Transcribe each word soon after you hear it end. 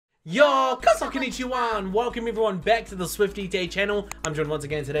Yo, konnichiwa, and welcome everyone back to the SwiftDetae channel. I'm joined once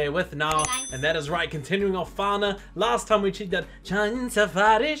again today with Fanaa, and that is right, continuing off Fanaa. Last time we checked out Chan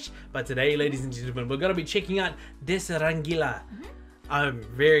Safarish, but today, ladies and gentlemen, we're going to be checking out Rangila. I'm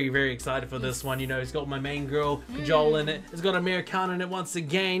very excited for this one. You know, it's got my main girl, Kajol, in it. It's got Aamir in it once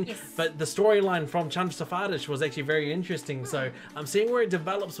again. Yes. But the storyline from Chan Safarish was actually very interesting. So I'm seeing where it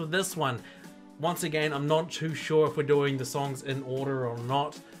develops with this one. Once again, I'm not too sure if we're doing the songs in order or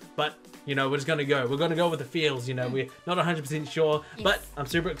not. But, you know, we're just going to go. We're going to go with the feels, you know. We're not 100% sure. Yes. But I'm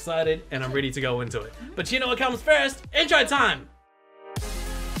super excited and I'm ready to go into it. But you know what comes first? Intro time!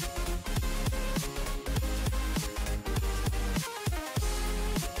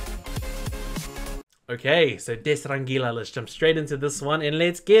 Okay, so Rangila, let's jump straight into this one and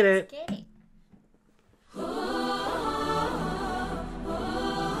let's get it. Okay.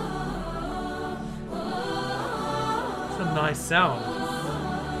 It's a nice sound.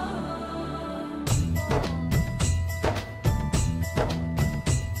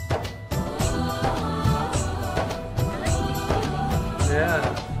 Yeah.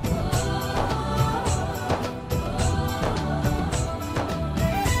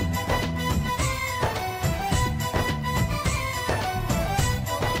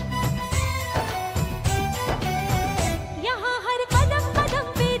 यहाँ हर कदम कदम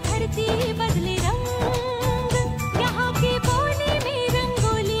पे धरती बदले रंग, यहाँ की बोली में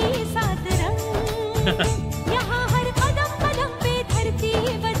रंगोली सात रंग।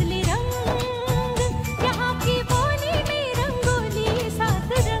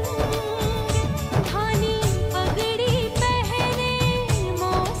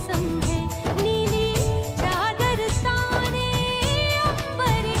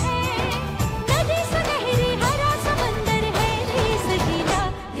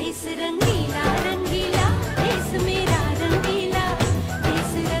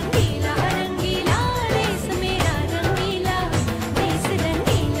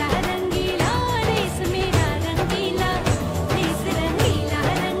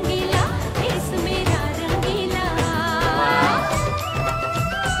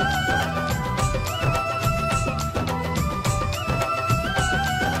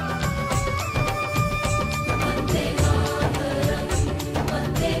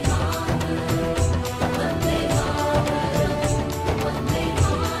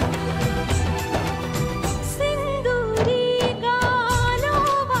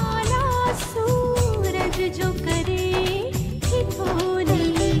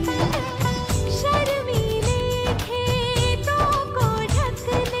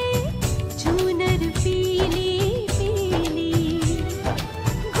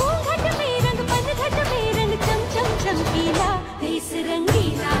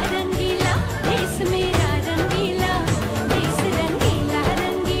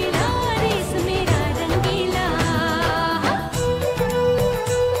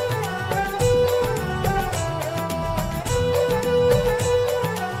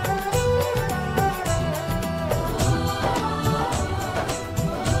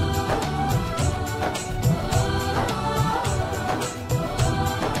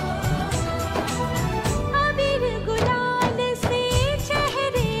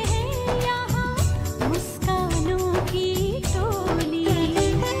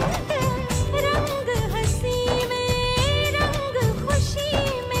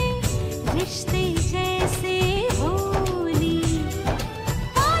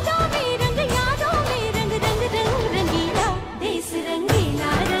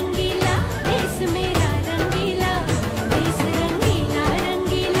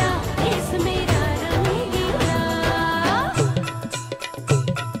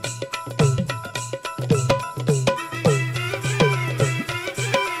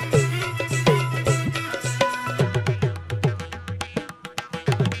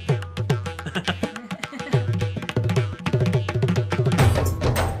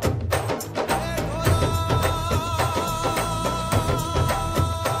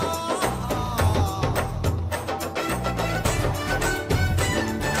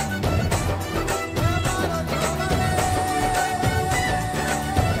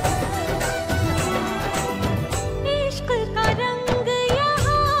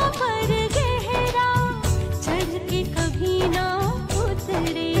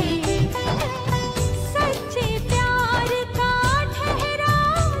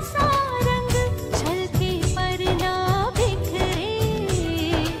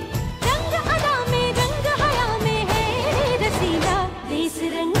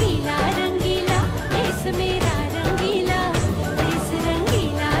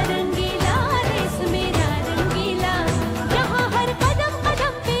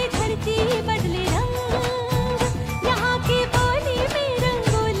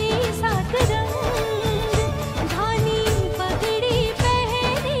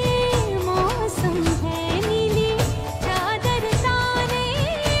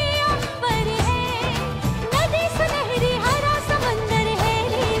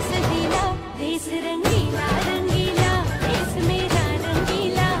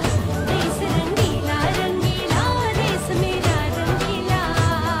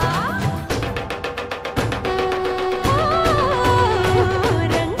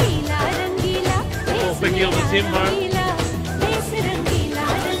 tempo. रंगीला देश रंगीला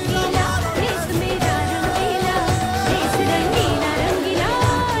रंगीला देश मेरा रंगीला देश रंगीला रंगीला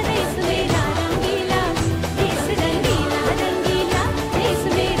देश मेरा रंगीला देश रंगीला रंगीला देश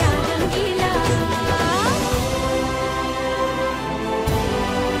मेरा रंगीला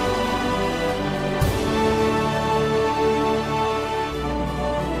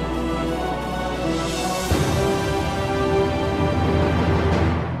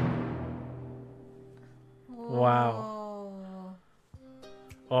Wow.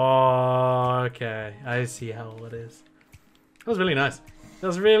 Oh, okay. I see how it is. That was really nice. That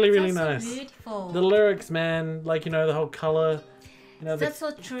was really, really That's nice. so beautiful. The lyrics, man, like, you know, the whole color. You know, That's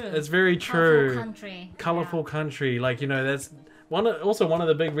so true. it's very true. Colorful country. Colorful country. Like, you know, that's also one of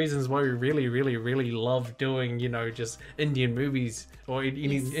the big reasons why we really, really, really love doing, you know, just Indian movies or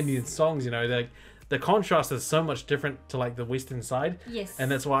Indian songs, you know, like the contrast is so much different to like the Western side. Yes.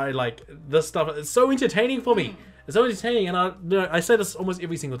 And that's why like this stuff is so entertaining for me. It's so entertaining, and I say this almost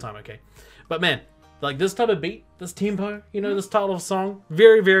every single time, okay? But man, like this type of beat, this tempo, you know, this style of song,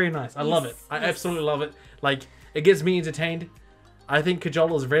 very, very nice. I love it. I absolutely love it. Like, it gets me entertained. I think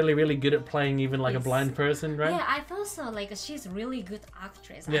Kajol is really, really good at playing even like a blind person, right? Yeah, I feel so. Like she's really good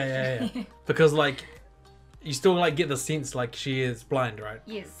actress. Yeah. Because like, you still like get the sense like she is blind, right?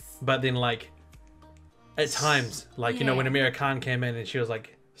 Yes. But then like, at times, like, you know, when Aamir Khan came in and she was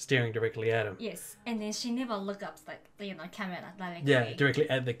like staring directly at him. Yes, and then she never look up like, you know, camera directly. Yeah, directly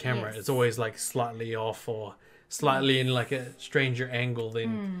at the camera. Yes. It's always like slightly off or slightly in like a stranger angle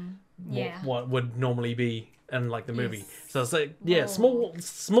than what would normally be in like the movie. So it's like, yeah,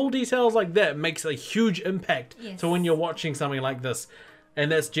 small details like that makes a huge impact to when you're watching something like this.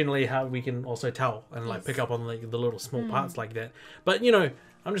 And that's generally how we can also tell and like pick up on like the little small parts like that. But you know,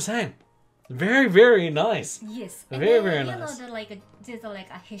 I'm just saying, very, very nice. Yes, Very, and then, very you nice. know, there's like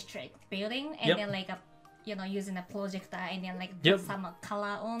a historic building, and then like a, you know, using a projector and then like put some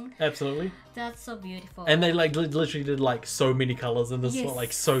color on. Absolutely. That's so beautiful. And they like literally did like so many colors in this one,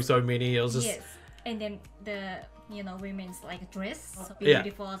 like so many. It was just and then the, you know, women's like dress, so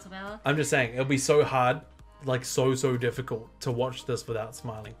beautiful as well. I'm just saying, it'll be so hard, like so difficult to watch this without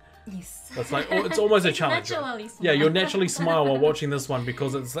smiling. Yes. It's like, it's almost a challenge. Naturally smile. Yeah, you'll naturally smile while watching this one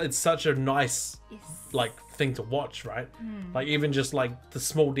because it's such a nice like thing to watch, right? Like even just like the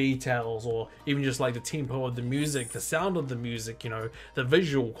small details, or even just like the tempo of the music, the sound of the music, you know, the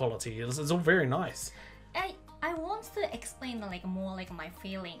visual quality. It's all very nice. I want to explain like more like my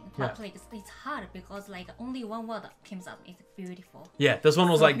feeling, but like it's hard because like only one word comes up. It's beautiful. Yeah, this one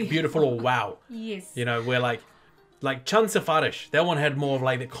was like beautiful or wow. Yes. You know, where like Chan Safarish, that one had more of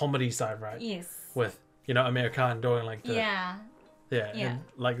like the comedy side, right? Yes. With, you know, Aamir Khan doing like the Yeah. and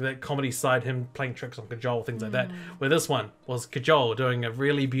like that comedy side, him playing tricks on Kajol, things like that. Where this one was Kajol doing a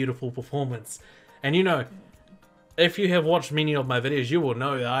really beautiful performance. And you know, if you have watched many of my videos, you will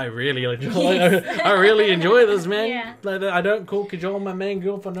know that I really enjoy I really enjoy this, man. Yeah. Like, I don't call Kajol my main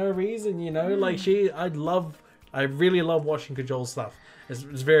girl for no reason, you know? Like I really love watching Kajol's stuff. It's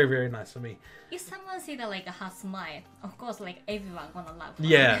very, very nice for me. If someone see the like her smile, of course, like everyone gonna love her.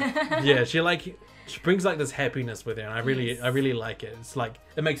 Yeah, she brings like this happiness with her, and I really like it. It's like,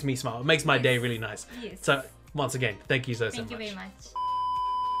 it makes me smile. It makes my day really nice. Yes. So once again, thank you so much. Thank you very much.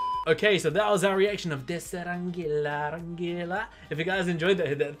 Okay, so that was our reaction of Des Rangila. If you guys enjoyed that,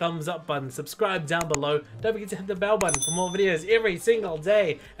 hit that thumbs up button, subscribe down below. Don't forget to hit the bell button for more videos every single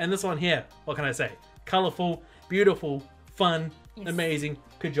day. And this one here, what can I say? Colorful, beautiful, fun, amazing,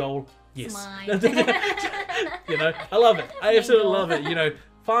 Kajol. Yes. You know, I love it. I absolutely love it. You know,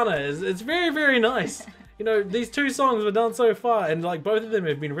 Fanaa it's very, very nice. You know, these two songs were done so far, and like both of them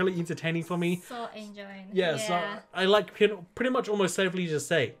have been really entertaining for me. So enjoying. Yeah, so I like pretty much almost safely just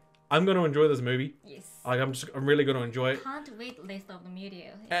say, I'm going to enjoy this movie. Yes. Like, I'm really going to enjoy it. Can't wait rest of the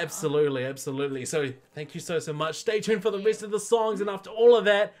video. Absolutely, absolutely. So thank you so much. Stay tuned for the rest of the songs, and after all of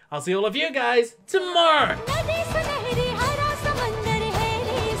that, I'll see all of you guys tomorrow. Nadi sunahri